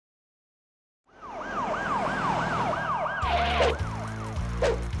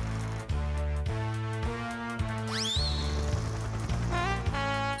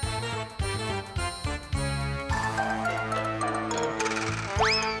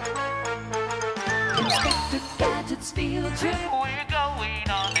Inspector Gadget's field trip. We're going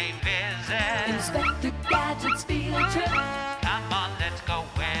on a visit. Inspector Gadget's field trip. Come on, let's go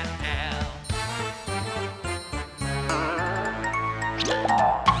with him.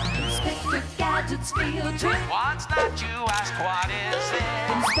 Inspector Gadget's field trip. What's that, you ask? What is it?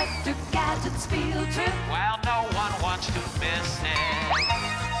 Inspector Gadget's field trip. Well, no one wants to miss it.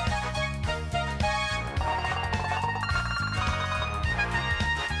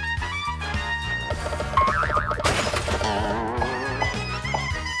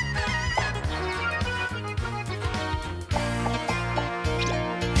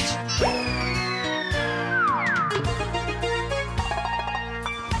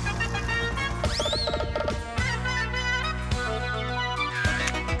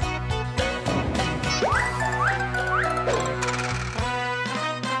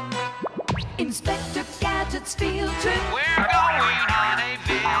 Inspector Gadget's field trip. We're going on a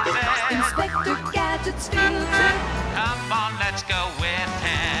visit. Inspector Gadget's field trip. Come on, let's go with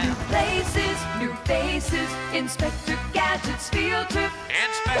him. New places, new faces. Inspector Gadget's field trip.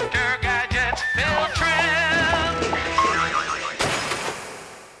 Inspector Gadget's field trip.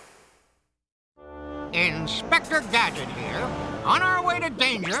 Inspector Gadget here, on our way to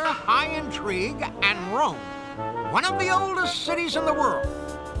danger, high intrigue, and Rome, one of the oldest cities in the world,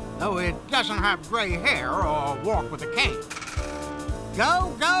 though it doesn't have gray hair or walk with a cane.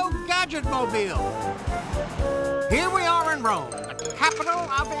 Go, go, Gadget-mobile! Here we are in Rome, the capital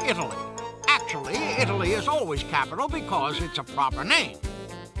of Italy. Actually, Italy is always capital because it's a proper name.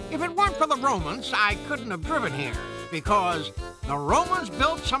 If it weren't for the Romans, I couldn't have driven here, because the Romans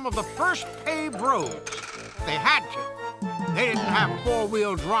built some of the first paved roads. They had to. They didn't have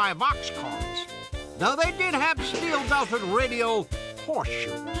four-wheel drive ox carts, though they did have steel-belted radio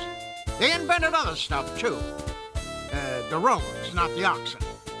horseshoes. They invented other stuff, too. The Romans, not the oxen.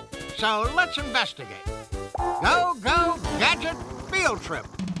 So let's investigate. Go, go, Gadget field trip.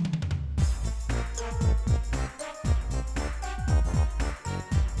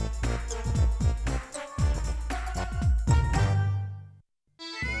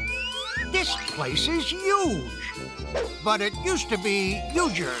 This place is huge, but it used to be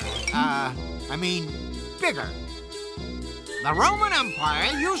huger. Bigger. The Roman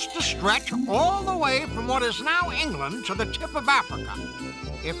Empire used to stretch all the way from what is now England to the tip of Africa.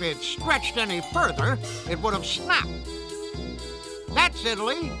 If it stretched any further, it would have snapped. That's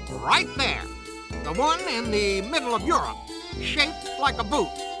Italy, right there. The one in the middle of Europe, shaped like a boot.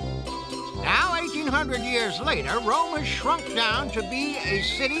 Now, 1,800 years later, Rome has shrunk down to be a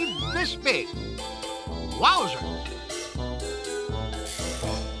city this big. Wowzers!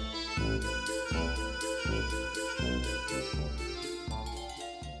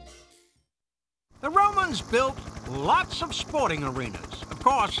 The Romans built lots of sporting arenas. Of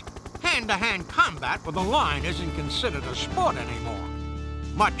course, hand-to-hand combat with a line isn't considered a sport anymore,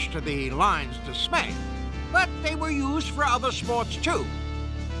 much to the line's dismay. But they were used for other sports, too.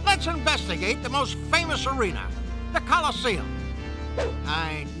 Let's investigate the most famous arena, the Colosseum.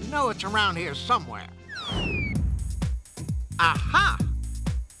 I know it's around here somewhere. Aha!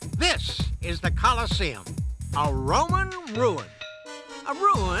 This is the Colosseum, a Roman ruin. A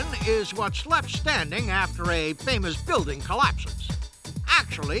ruin is what's left standing after a famous building collapses.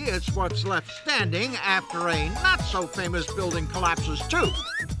 Actually, it's what's left standing after a not-so-famous building collapses, too.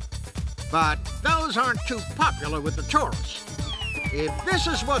 But those aren't too popular with the tourists. If this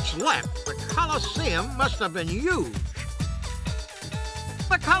is what's left, the Colosseum must have been huge.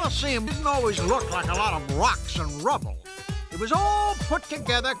 The Colosseum didn't always look like a lot of rocks and rubble. It was all put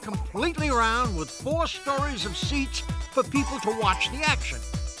together completely round with 4 stories of seats for people to watch the action,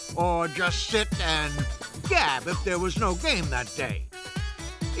 or just sit and gab if there was no game that day.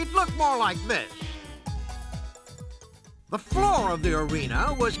 It looked more like this. The floor of the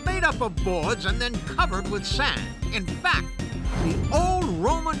arena was made up of boards and then covered with sand. In fact, the old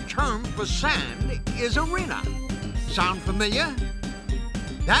Roman term for sand is arena. Sound familiar?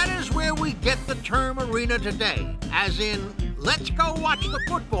 That is where we get the term arena today, as in, let's go watch the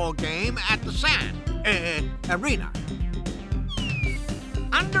football game at the sand, arena.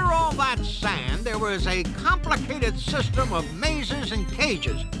 Under all that sand, there was a complicated system of mazes and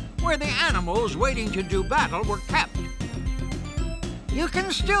cages where the animals waiting to do battle were kept. You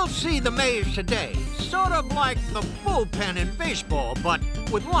can still see the maze today, sort of like the bullpen in baseball, but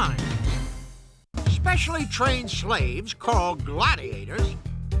with lines. Specially trained slaves, called gladiators,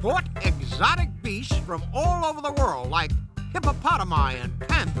 fought exotic beasts from all over the world, like hippopotami and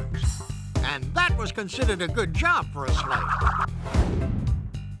panthers. And that was considered a good job for a slave.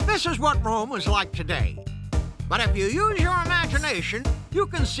 This is what Rome was like today. But if you use your imagination, you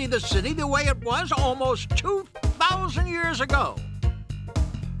can see the city the way it was almost 2,000 years ago.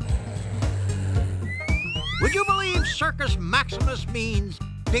 Would you believe Circus Maximus means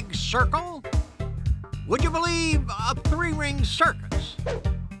big circle? Would you believe a three-ring circus?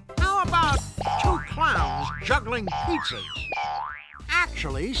 How about two clowns juggling pizzas?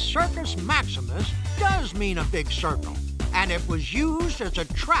 Actually, Circus Maximus does mean a big circle, and it was used as a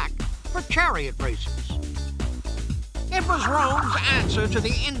track for chariot races. It was Rome's answer to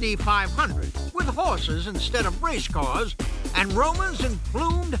the Indy 500, with horses instead of race cars, and Romans in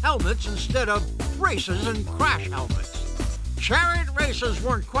plumed helmets instead of racers in crash helmets. Chariot races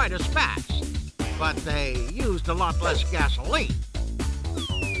weren't quite as fast, but they used a lot less gasoline.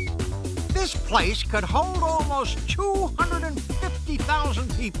 This place could hold almost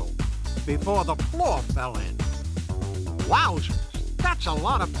 250,000 people before the floor fell in. Wowzers, that's a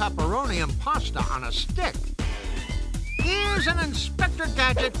lot of pepperoni and pasta on a stick. Here's an Inspector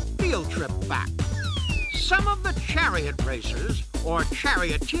Gadget field trip fact. Some of the chariot racers, or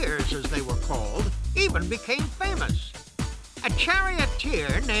charioteers as they were called, even became famous. A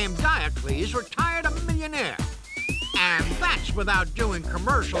charioteer named Diocles retired a millionaire. And that's without doing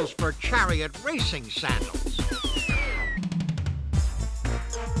commercials for chariot racing sandals.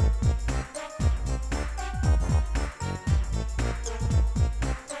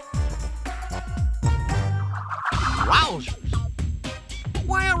 Wowzers!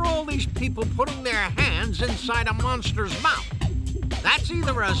 Why are all these people putting their hands inside a monster's mouth? That's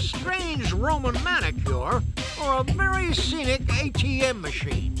either a strange Roman manicure or a very scenic ATM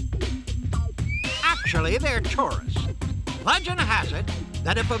machine. Actually, they're tourists. Legend has it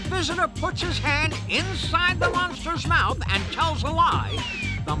that if a visitor puts his hand inside the monster's mouth and tells a lie,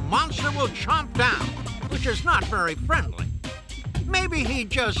 the monster will chomp down, which is not very friendly. Maybe he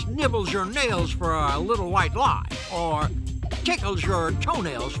just nibbles your nails for a little white lie, or tickles your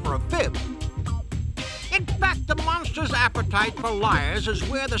toenails for a fib. In fact, the monster's appetite for liars is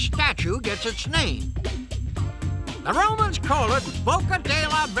where the statue gets its name. The Romans call it Boca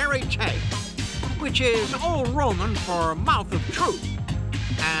Della Verite, which is Old Roman for mouth of truth.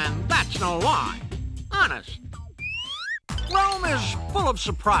 And that's no lie. Honest. Rome is full of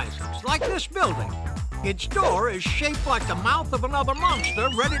surprises, like this building. Its door is shaped like the mouth of another monster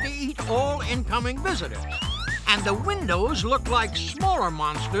ready to eat all incoming visitors. And the windows look like smaller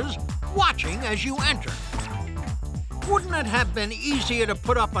monsters watching as you enter. Wouldn't it have been easier to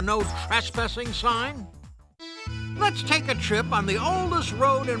put up a no trespassing sign? Let's take a trip on the oldest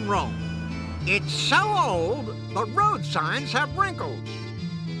road in Rome. It's so old, the road signs have wrinkles.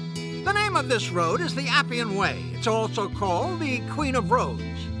 The name of this road is the Appian Way. It's also called the Queen of Roads.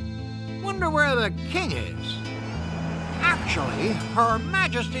 Wonder where the king is. Actually, Her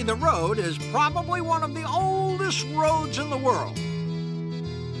Majesty the Road is probably one of the oldest roads in the world.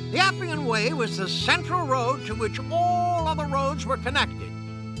 The Appian Way was the central road to which all other roads were connected.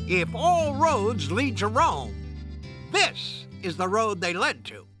 If all roads lead to Rome, this is the road they led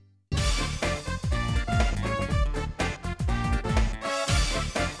to.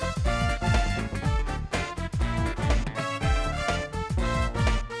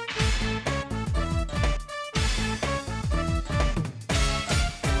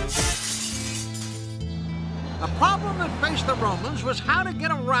 The problem that faced the Romans was how to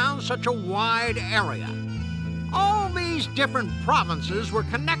get around such a wide area. All these different provinces were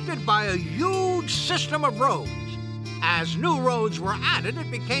connected by a huge system of roads. As new roads were added,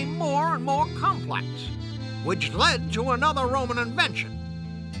 it became more and more complex, which led to another Roman invention,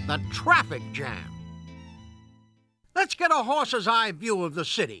 the traffic jam. Let's get a horse's eye view of the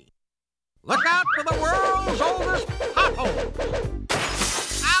city. Look out for the world's oldest potholes.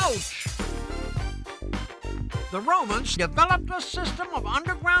 Ouch! The Romans developed a system of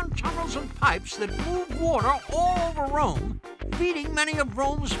underground tunnels and pipes that moved water all over Rome, feeding many of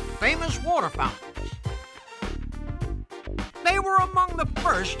Rome's famous water fountains. They were among the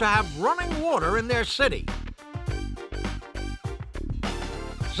first to have running water in their city.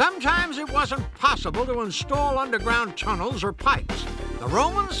 Sometimes it wasn't possible to install underground tunnels or pipes. The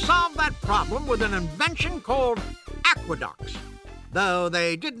Romans solved that problem with an invention called aqueducts, though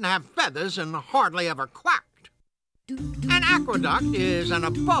they didn't have feathers and hardly ever quacked. An aqueduct is an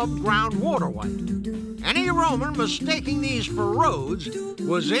above-ground waterway. Any Roman mistaking these for roads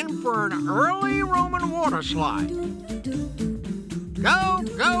was in for an early Roman water slide. Go,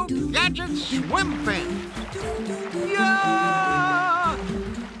 go, Gadget swim fins! Yeah!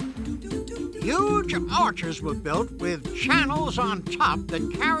 Huge arches were built with channels on top that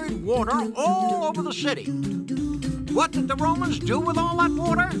carried water all over the city. What did the Romans do with all that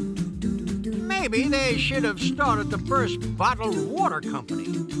water? Maybe they should have started the first bottled water company.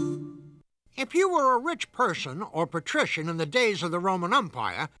 If you were a rich person or patrician in the days of the Roman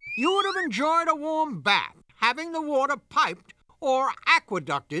Empire, you would have enjoyed a warm bath, having the water piped or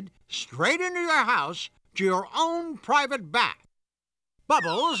aqueducted straight into your house to your own private bath.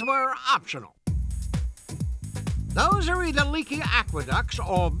 Bubbles were optional. Those are either leaky aqueducts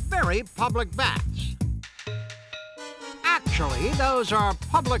or very public baths. Actually, those are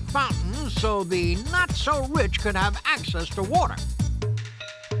public fountains so the not-so-rich could have access to water.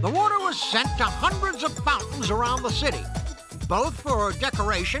 The water was sent to hundreds of fountains around the city, both for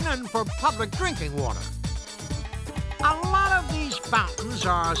decoration and for public drinking water. A lot of these fountains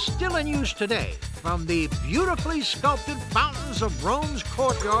are still in use today, from the beautifully sculpted fountains of Rome's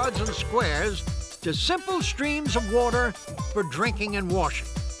courtyards and squares to simple streams of water for drinking and washing.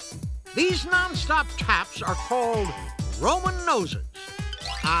 These non-stop taps are called Roman noses.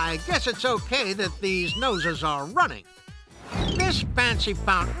 I guess it's okay that these noses are running. This fancy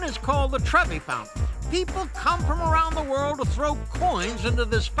fountain is called the Trevi Fountain. People come from around the world to throw coins into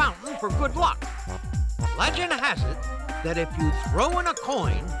this fountain for good luck. Legend has it that if you throw in a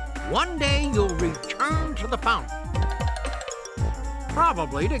coin, one day you'll return to the fountain.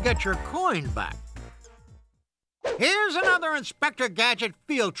 Probably to get your coin back. Here's another Inspector Gadget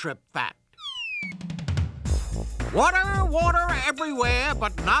field trip fact. Water, water everywhere,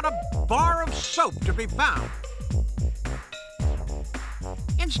 but not a bar of soap to be found.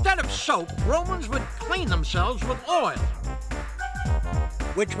 Instead of soap, Romans would clean themselves with oil,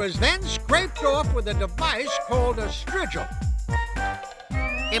 which was then scraped off with a device called a strigil.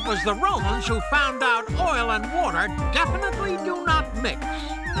 It was the Romans who found out oil and water definitely do not mix.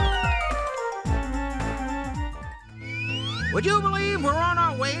 Would you believe we're on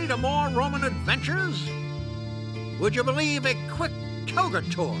our way to more Roman adventures? Would you believe a quick toga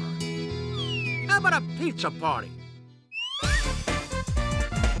tour? How about a pizza party?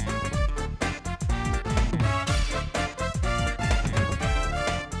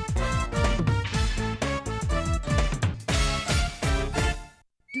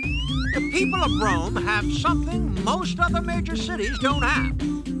 The people of Rome have something most other major cities don't have: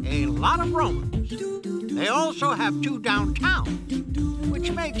 a lot of Romans. They also have two downtowns,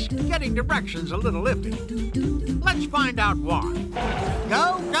 which makes getting directions a little iffy. Let's find out why.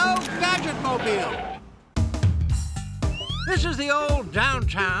 Go, go, Gadget Mobile! This is the old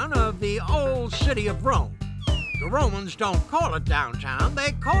downtown of the old city of Rome. The Romans don't call it downtown,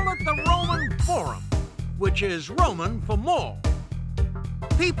 they call it the Roman Forum, which is Roman for mall.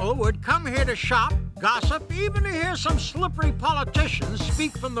 People would come here to shop, gossip, even to hear some slippery politicians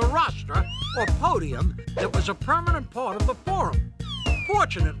speak from the rostra or podium that was a permanent part of the forum.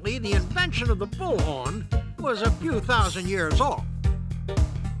 Fortunately, the invention of the bullhorn was a few thousand years off.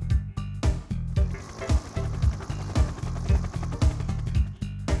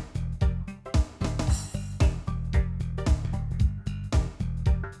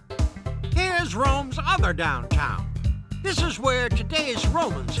 Here's Rome's other downtown. This is where today's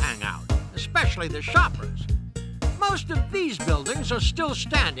Romans hang out, especially the shoppers. Most of these buildings are still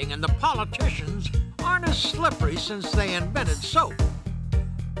standing, and the politicians aren't as slippery since they invented soap.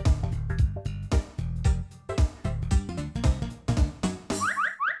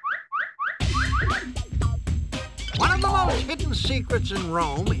 One of the most hidden secrets in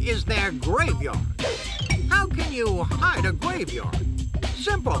Rome is their graveyard. How can you hide a graveyard?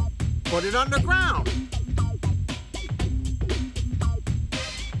 Simple. Put it underground.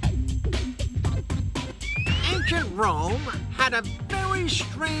 Ancient Rome had a very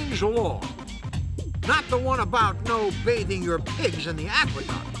strange law. Not the one about no bathing your pigs in the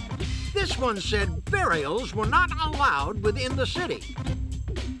aqueduct. This one said burials were not allowed within the city.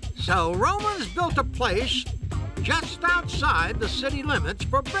 So Romans built a place just outside the city limits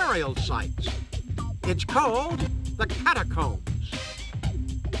for burial sites. It's called the Catacombs.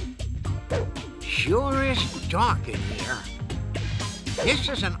 Sure is dark in here. This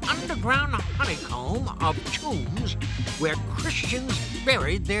is an underground honeycomb of tombs where Christians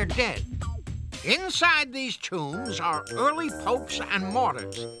buried their dead. Inside these tombs are early popes and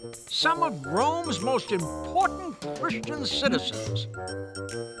martyrs, some of Rome's most important Christian citizens.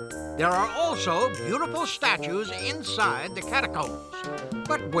 There are also beautiful statues inside the catacombs.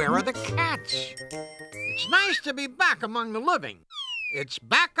 But where are the cats? It's nice to be back among the living. It's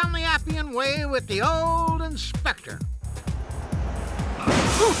back on the Appian Way with the old inspector.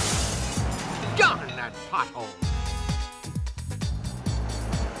 Oof! Darn that pothole.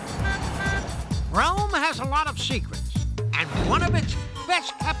 Rome has a lot of secrets, and one of its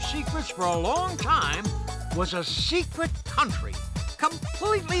best-kept secrets for a long time was a secret country,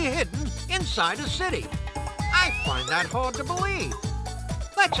 completely hidden inside a city. I find that hard to believe.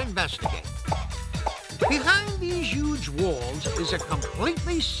 Let's investigate. Behind these huge walls is a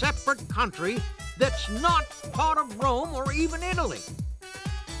completely separate country that's not part of Rome or even Italy.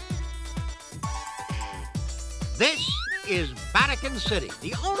 This is Vatican City,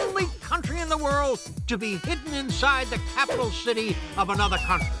 the only country in the world to be hidden inside the capital city of another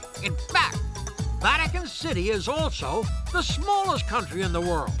country. In fact, Vatican City is also the smallest country in the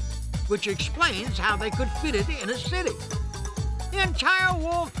world, which explains how they could fit it in a city. The entire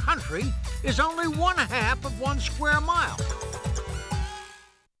walled country is only 1/2 of 1 square mile.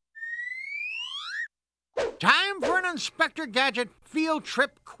 Time for an Inspector Gadget field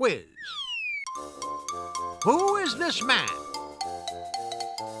trip quiz. Who is this man?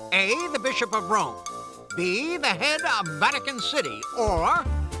 A, the Bishop of Rome. B, the head of Vatican City. Or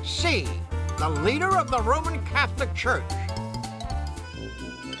C, the leader of the Roman Catholic Church.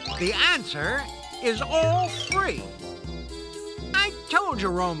 The answer is all 3. I told you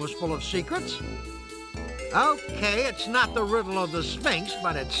Rome was full of secrets. Okay, it's not the riddle of the Sphinx,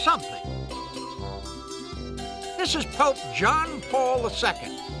 but it's something. This is Pope John Paul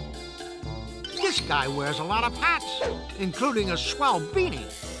II. This guy wears a lot of hats, including a swell beanie.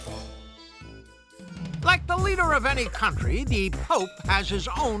 Like the leader of any country, the Pope has his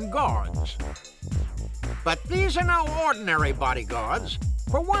own guards. But these are no ordinary bodyguards.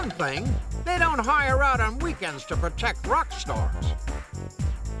 For one thing, they don't hire out on weekends to protect rock stars.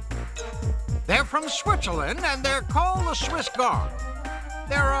 They're from Switzerland, and they're called the Swiss Guard.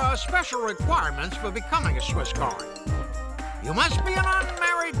 There are special requirements for becoming a Swiss Guard. You must be an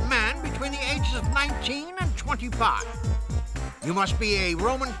unmarried man between the ages of 19 and 25. You must be a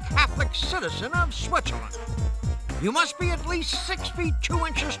Roman Catholic citizen of Switzerland. You must be at least 6 feet 2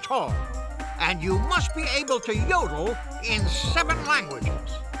 inches tall. And you must be able to yodel in 7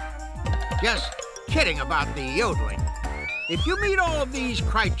 languages. Just kidding about the yodeling. If you meet all of these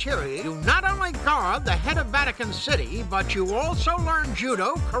criteria, you not only guard the head of Vatican City, but you also learn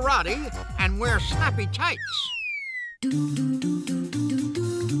judo, karate, and wear snappy tights.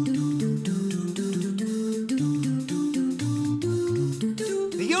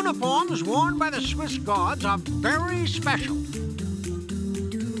 The uniforms worn by the Swiss Guards are very special.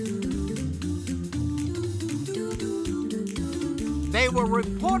 They were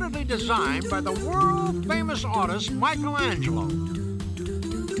reportedly designed by the world-famous artist Michelangelo.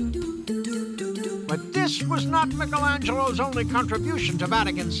 But this was not Michelangelo's only contribution to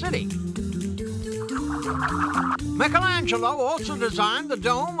Vatican City. Michelangelo also designed the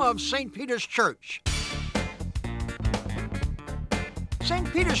dome of St. Peter's Church.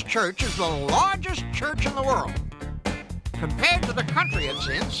 St. Peter's Church is the largest church in the world. Compared to the country it's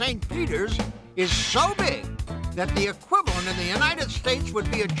in, St. Peter's is so big that the equivalent in the United States would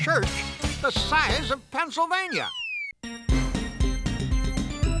be a church the size of Pennsylvania.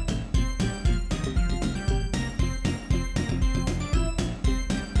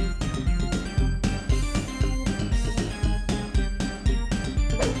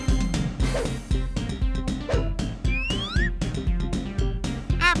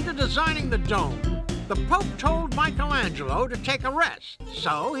 After designing the dome, the Pope told Michelangelo to take a rest,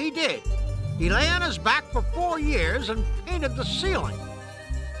 so he did. He lay on his back for 4 years and painted the ceiling.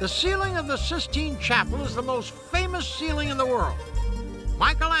 The ceiling of the Sistine Chapel is the most famous ceiling in the world.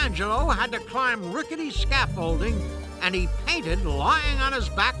 Michelangelo had to climb rickety scaffolding, and he painted lying on his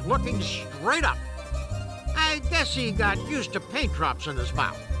back looking straight up. I guess he got used to paint drops in his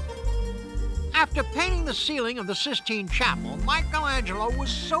mouth. After painting the ceiling of the Sistine Chapel, Michelangelo was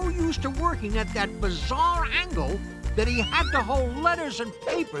so used to working at that bizarre angle that he had to hold letters and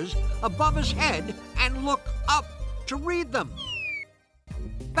papers above his head and look up to read them.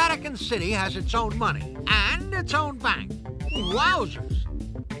 Vatican City has its own money and its own bank. Wowzers!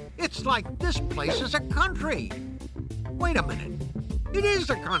 It's like this place is a country. Wait a minute. It is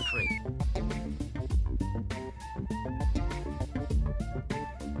a country.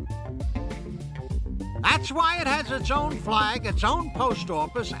 That's why it has its own flag, its own post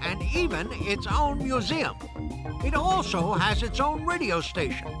office, and even its own museum. It also has its own radio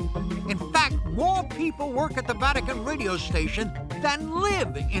station. In fact, more people work at the Vatican radio station than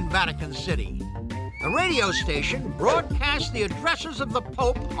live in Vatican City. The radio station broadcasts the addresses of the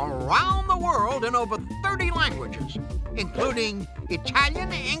Pope around the world in over 30 languages, including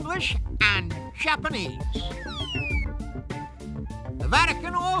Italian, English, and Japanese. The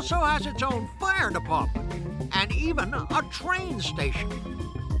Vatican also has its own fire department and even a train station.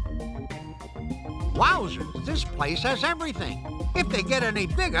 Wowzers, this place has everything. If they get any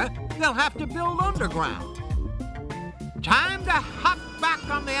bigger, they'll have to build underground. Time to hop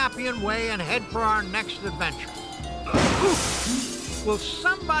Appian Way and head for our next adventure. Will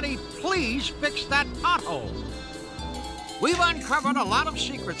somebody please fix that pothole? We've uncovered a lot of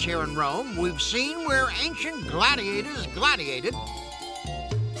secrets here in Rome. We've seen where ancient gladiators gladiated,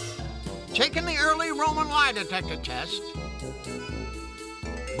 taken the early Roman lie detector test,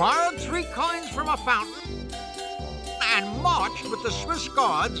 borrowed 3 coins from a fountain, and marched with the Swiss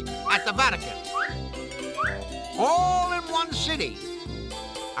guards at the Vatican. All in one city.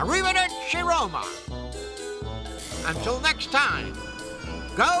 Arrivederci, Roma. Until next time,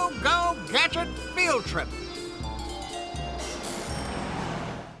 go, go, Gadget field trip.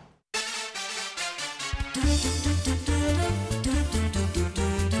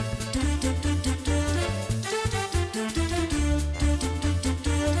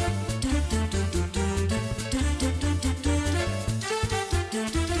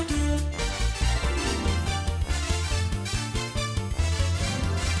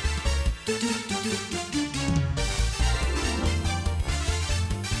 do do do do